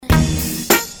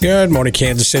Good morning,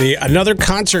 Kansas City. Another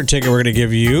concert ticket we're going to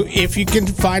give you if you can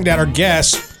find out or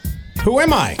guess, who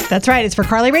am I? That's right. It's for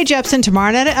Carly Rae Jepsen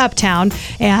tomorrow night at Uptown.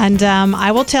 And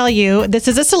I will tell you, this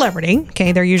is a celebrity.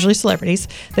 Okay, they're usually celebrities.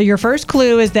 So your first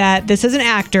clue is that this is an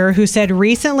actor who said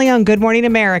recently on Good Morning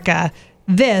America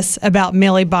this about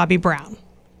Millie Bobby Brown.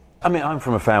 I mean, I'm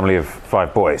from a family of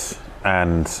 5 boys.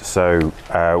 And so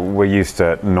we're used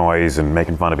to noise and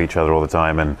making fun of each other all the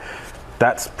time. And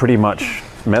that's pretty much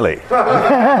Millie.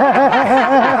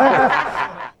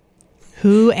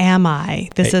 Who am I?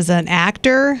 This is an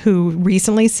actor who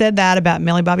recently said that about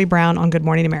Millie Bobby Brown on Good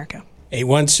Morning America.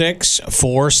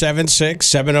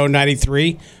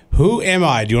 816-476-7093. Who am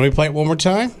I? Do you want me to play it one more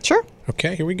time? Sure.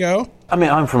 Okay, here we go. I mean,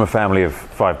 I'm from a family of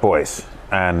 5 boys.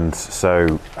 And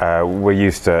so we're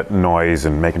used to noise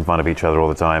and making fun of each other all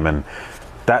the time. And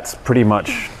that's pretty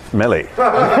much Millie.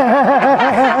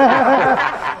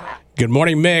 Good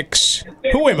morning, Mix.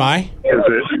 Who am I? Is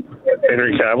it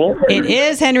Henry Cavill? It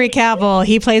is Henry Cavill.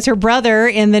 He plays her brother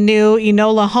in the new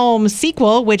Enola Holmes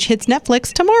sequel, which hits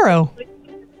Netflix tomorrow.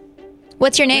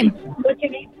 What's your name?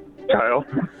 Kyle?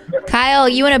 Kyle,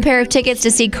 you win a pair of tickets to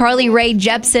see Carly Rae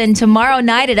Jepsen tomorrow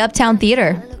night at Uptown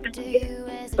Theater.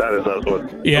 That's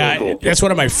what. Yeah, really cool. that's one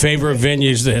of my favorite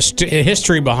venues. The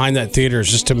history behind that theater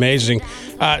is just amazing.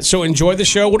 So enjoy the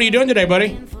show. What are you doing today,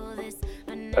 buddy?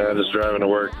 Just driving to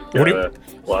work. What do Got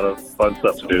a lot of fun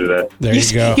stuff to do today. There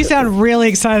you go. You sound really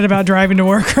excited about driving to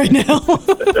work right now.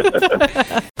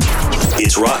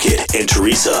 It's Rocket and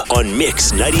Teresa on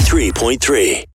Mix 93.3.